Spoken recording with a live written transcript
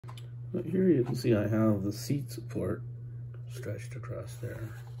But here you can see I have the seat support stretched across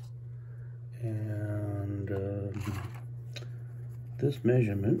there. And this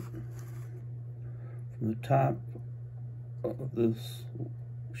measurement from the top of this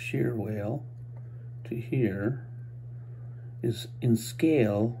shear whale to here is in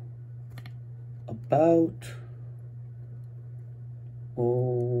scale about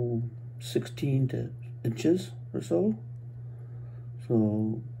 16 inches or so.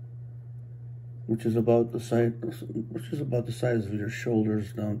 So which is about the size of your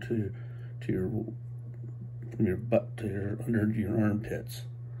shoulders down to your from your butt to your under your armpits,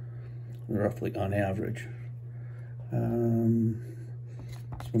 roughly on average. This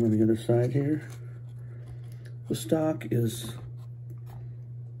one on the other side here. The stock is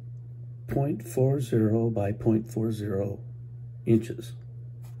 0.40 by 0.40 inches.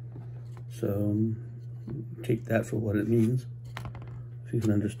 So take that for what it means. If you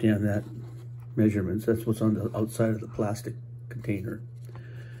can understand that measurements, that's what's on the outside of the plastic container.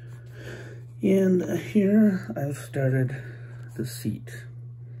 And here I've started the seat.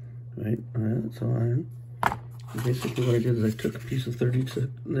 Right, so basically what I did is I took a piece of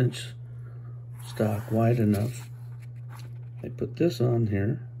 32-inch stock wide enough. I put this on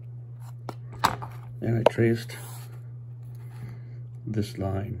here, and I traced this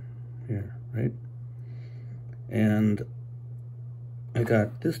line here, right? And I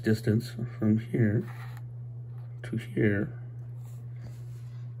got this distance from here to here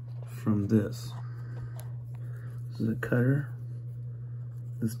from this. This is a cutter.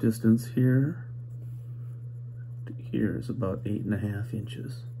 This distance here to here is about 8.5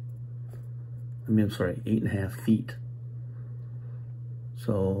 inches. I'm sorry, 8.5 feet.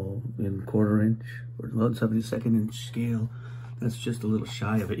 So in 1/4 inch or 1/72 inch scale, that's just a little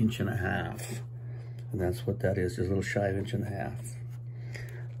shy of 1.5 inches. And that's what that is, just a little shy of 1.5 inches.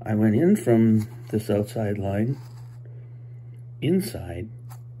 I went in from this outside line inside,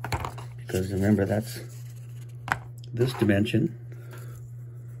 because remember that's this dimension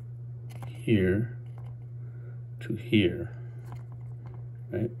here to here,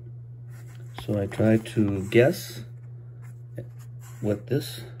 right? So I tried to guess what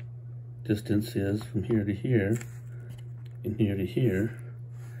this distance is from here to here and here to here,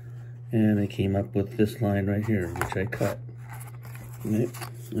 and I came up with this line right here, which I cut. Right?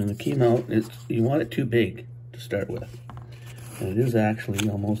 And it came out, you want it too big to start with. And it is actually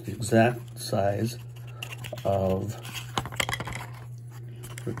almost the exact size of,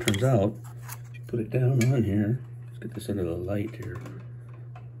 it turns out, if you put it down on here, let's get this under the light here.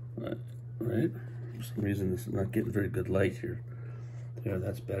 Right? For some reason this is not getting very good light here. There,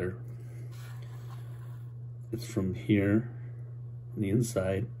 that's better. It's from here on the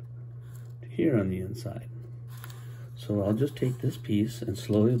inside to here on the inside. So I'll just take this piece and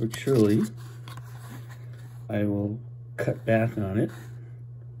slowly but surely I will cut back on it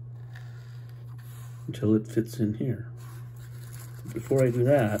until it fits in here. Before I do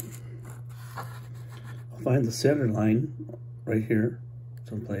that, I'll find the center line right here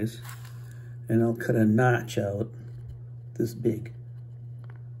someplace, and I'll cut a notch out this big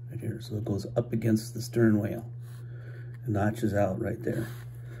right here, so it goes up against the stern whale and notches out right there.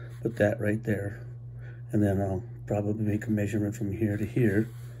 Put that right there, and then I'll probably make a measurement from here to here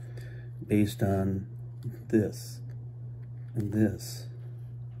based on this and this,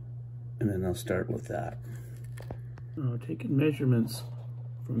 and then I'll start with that. Now, taking measurements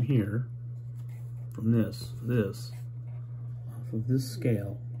from here, from this, off of this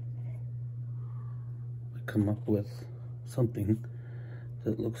scale, I come up with something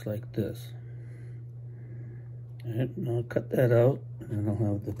that looks like this. All right, and I'll cut that out, and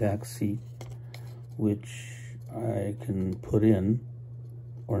I'll have the back seat, which I can put in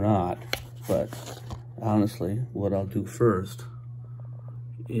or not, but honestly, what I'll do first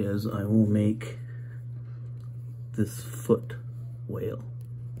is I will make this foot whale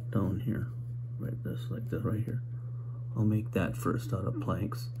down here, like this right here. I'll make that first out of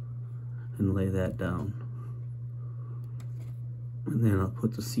planks and lay that down, and then I'll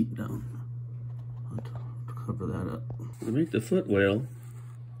put the seat down to cover that up. To make the foot whale,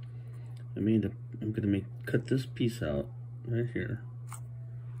 I'm gonna cut this piece out right here,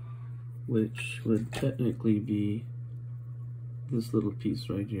 which would technically be this little piece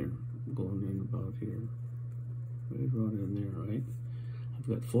right here, going in about here, right around in there, right? I've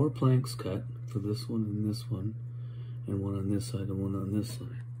got 4 planks cut for this one and this one, and one on this side and one on this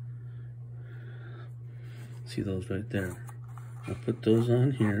side. See those right there? I'll put those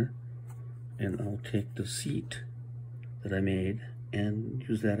on here, and I'll take the seat that I made and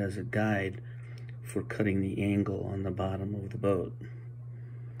use that as a guide for cutting the angle on the bottom of the boat.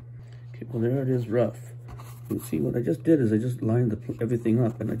 Okay, well there it is, rough. You see what I just did is I just lined everything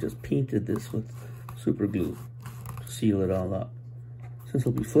up, and I just painted this with super glue to seal it all up. Since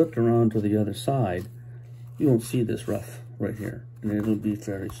it'll be flipped around to the other side, you won't see this rough right here, and it'll be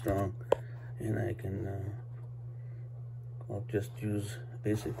very strong. And I can, I'll just use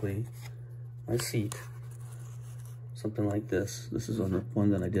basically my seat, something like this. This is on the one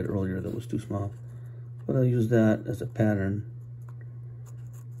that I did earlier that was too small, but I'll use that as a pattern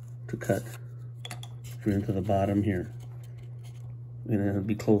to cut through into the bottom here, and it'll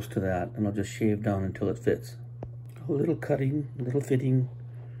be close to that, and I'll just shave down until it fits. A little cutting, a little fitting,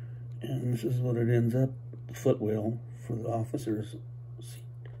 and this is what it ends up, the footwell for the officer's seat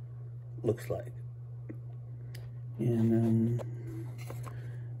looks like. And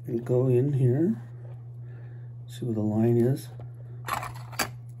it'll go in here, see where the line is, right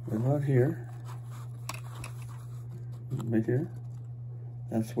about here, right here.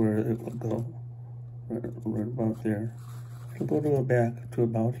 That's where it will go, right about there. It'll go to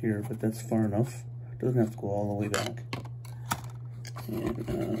about here, but that's far enough. It doesn't have to go all the way back.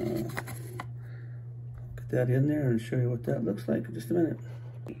 And get that in there and show you what that looks like in just a minute.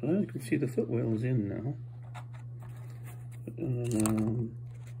 Well, you can see the footwell is in now. And,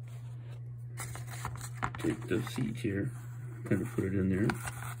 take the seat here, kind of put it in there.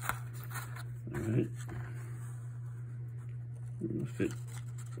 All right. It'll fit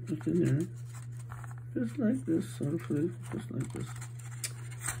just in there, just like this, hopefully, just like this.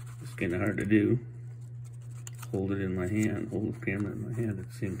 It's kind of hard to do. Hold it in my hand, hold the camera in my hand at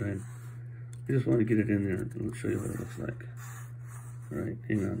the same time. I just want to get it in there and show you what it looks like. All right,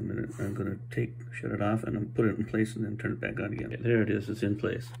 hang on a minute. I'm going to shut it off, and I'm put it in place and then turn it back on again. Okay, there it is, it's in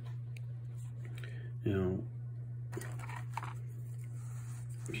place. Now,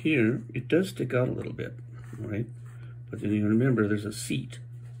 here, it does stick out a little bit, all right? But then you remember there's a seat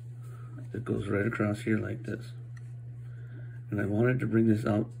that goes right across here like this. And I wanted to bring this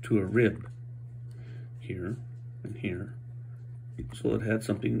out to a rib here and here, so it had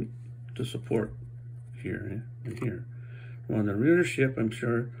something to support here and here. Well, on the rear ship, I'm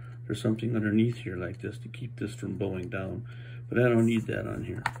sure there's something underneath here like this to keep this from bowing down, but I don't need that on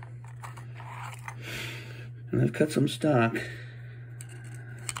here. And I've cut some stock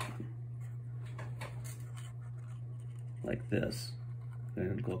like this, and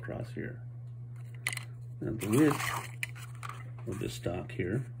it'll go across here. And the width of this stock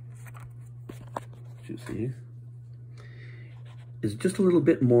here, as you see, is just a little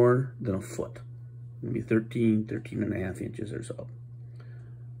bit more than a foot, maybe 13 and a half inches or so.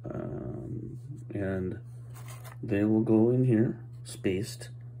 And they will go in here, spaced,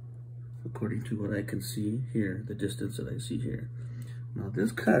 according to what I can see here, the distance that I see here. Now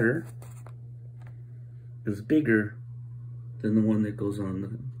this cutter is bigger than the one that goes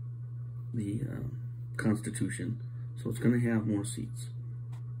on the Constitution, so it's going to have more seats.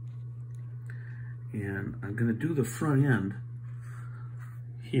 And I'm going to do the front end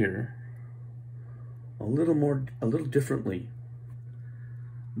here a little differently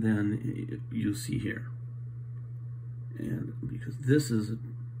than you see here, and because this is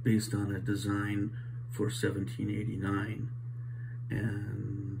based on a design for 1789,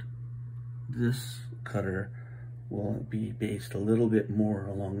 and this cutter will be based a little bit more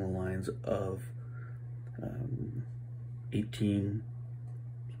along the lines of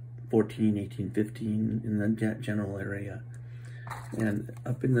 1814, 1815, in that general area. And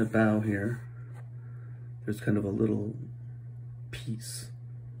up in the bow here, there's kind of a little piece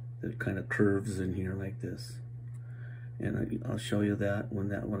that kind of curves in here like this. And I'll show you that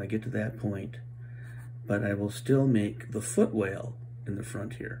when I get to that point. But I will still make the footwell in the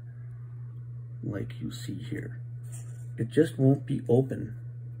front here, like you see here. It just won't be open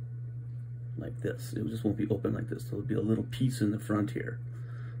like this. It just won't be open like this. There'll be a little piece in the front here,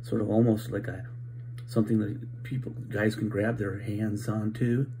 sort of almost like something that guys can grab their hands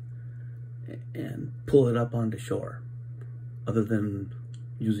onto and pull it up onto shore, other than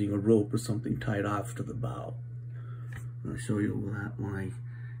using a rope or something tied off to the bow. I'll show you that when I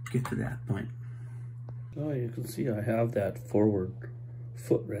get to that point. Oh, you can see I have that forward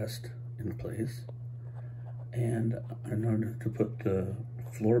footrest in place, and in order to put the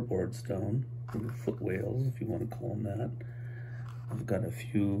floorboards down, or footwells, if you want to call them that, I've got a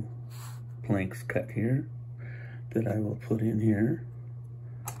few planks cut here that I will put in here,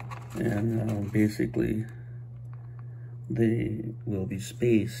 and basically they will be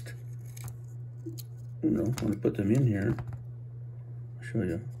spaced. When I put them in here, I'll show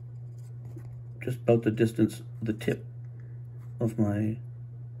you, just about the distance, the tip of my,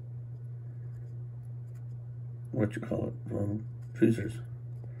 tweezers.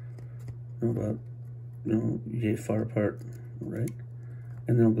 about, yay far apart, right?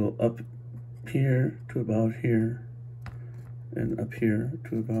 And they'll go up here to about here, and up here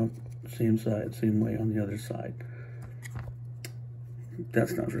to about same side, same way on the other side.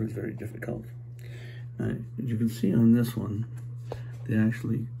 That's not really very difficult. Now, as you can see on this one,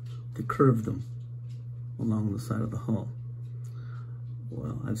 they curve them along the side of the hull.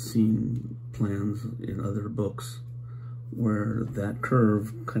 Well, I've seen plans in other books where that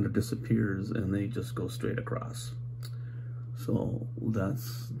curve kind of disappears and they just go straight across. So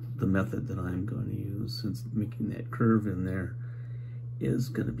that's the method that I'm going to use, since making that curve in there is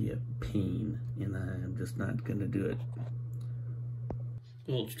going to be a pain, and I'm just not going to do it.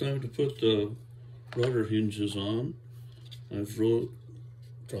 Well, it's time to put the rudder hinges on. I've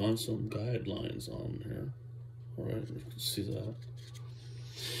drawn some guidelines on here. All right, you can see that.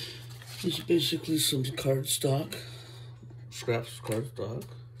 It's basically some cardstock, scraps of cardstock,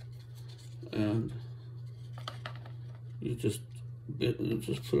 and you just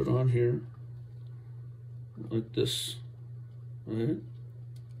put it on here like this, right?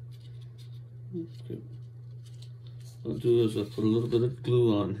 Okay. What I'll do is I'll put a little bit of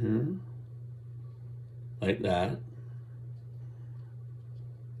glue on here, like that.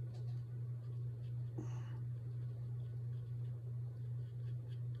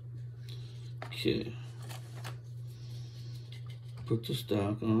 Okay. Put the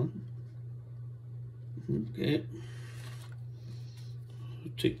stock on. Okay.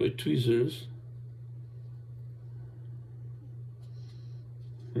 Take my tweezers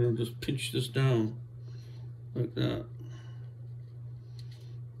and I'll just pinch this down like that.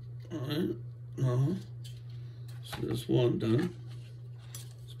 Alright, now, so there's one done.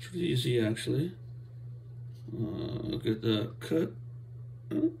 It's pretty easy actually. I'll get that cut.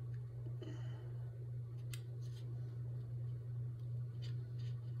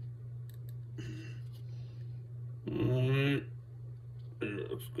 Alright,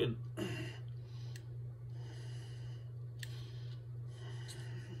 it looks good.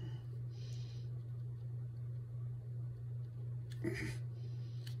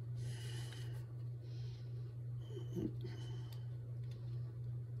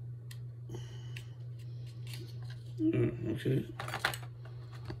 Okay,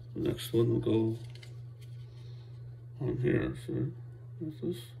 the next one will go on here, so what's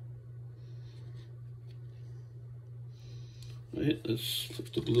this? Right, let's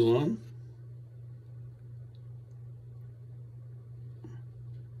put the glue on.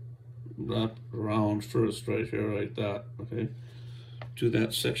 Wrap around first, right here, like that, okay? Do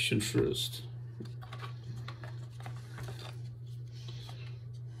that section first.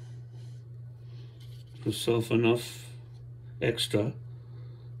 Give yourself enough extra that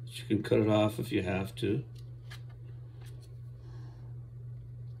you can cut it off if you have to.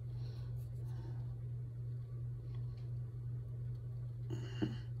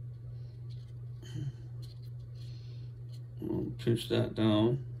 I'll pinch that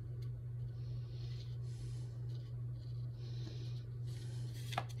down.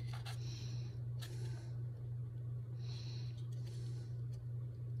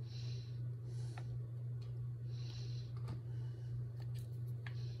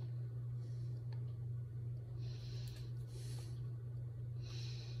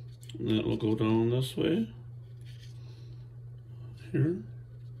 And that will go down this way, here.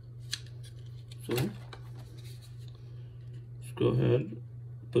 So, let's go ahead,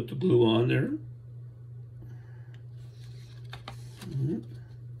 put the glue on there.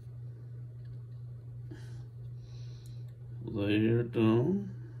 Layer it down.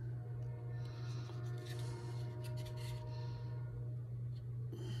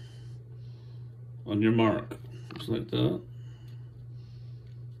 On your mark, just like that.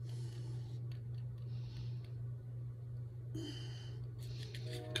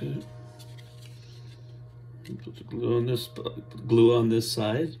 Okay. Put the glue on this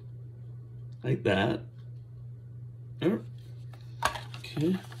side, like that. There.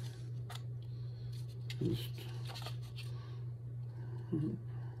 Okay. Just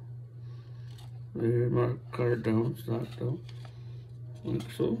layer my card down, stock down, like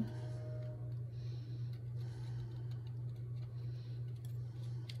so.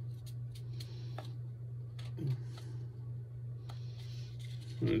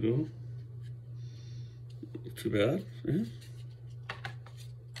 There we go. Not too bad. Yeah.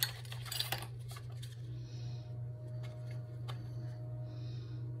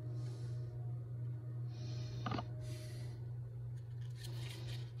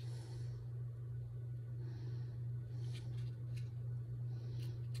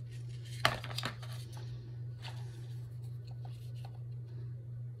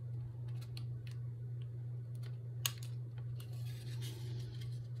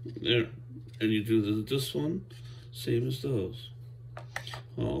 There. And you do this one, same as those.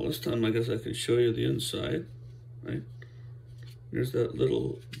 Well, this time I guess I can show you the inside, right? There's that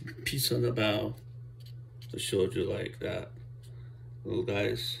little piece on the bow that showed you like that. Little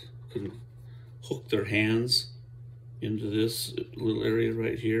guys can hook their hands into this little area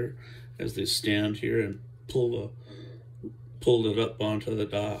right here as they stand here and pull it up onto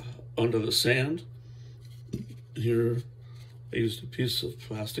the sand. Here I used a piece of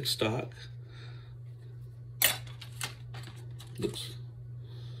plastic stock.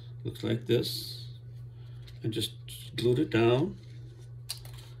 Looks like this, and just glued it down,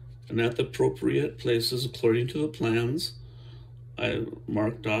 and at the appropriate places according to the plans I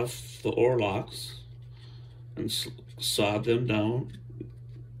marked off the oar locks and sawed them down.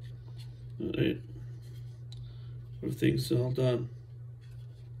 All right, everything's all done.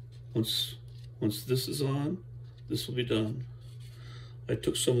 Once this is on, this will be done. I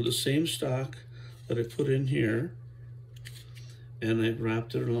took some of the same stock that I put in here and I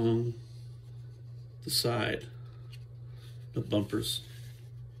wrapped it along the side, the bumpers,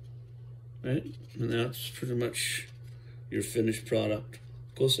 right? And that's pretty much your finished product.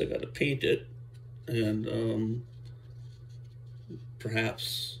 Of course, I got to paint it, and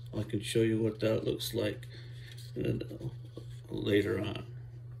perhaps I can show you what that looks like later on.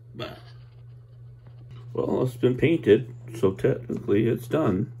 But well, it's been painted, so technically it's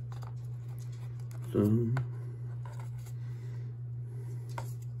done. So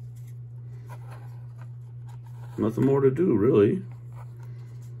nothing more to do, really.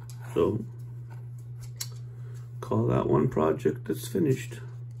 So call that one project that's finished.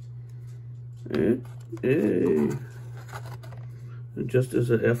 And just as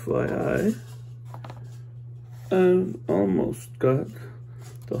a FYI, I've almost got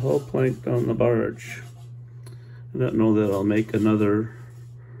the hull plank on the barge. I don't know that I'll make another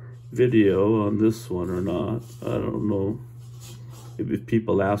video on this one or not. I don't know. If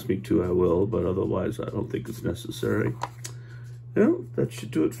people ask me to, I will, but otherwise I don't think it's necessary. Well, that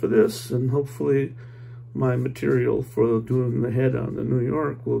should do it for this, and hopefully my material for doing the head on the New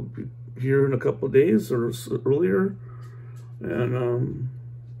York will be here in a couple of days or earlier, and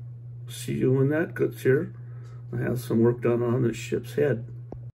see you when that gets here. I have some work done on the ship's head.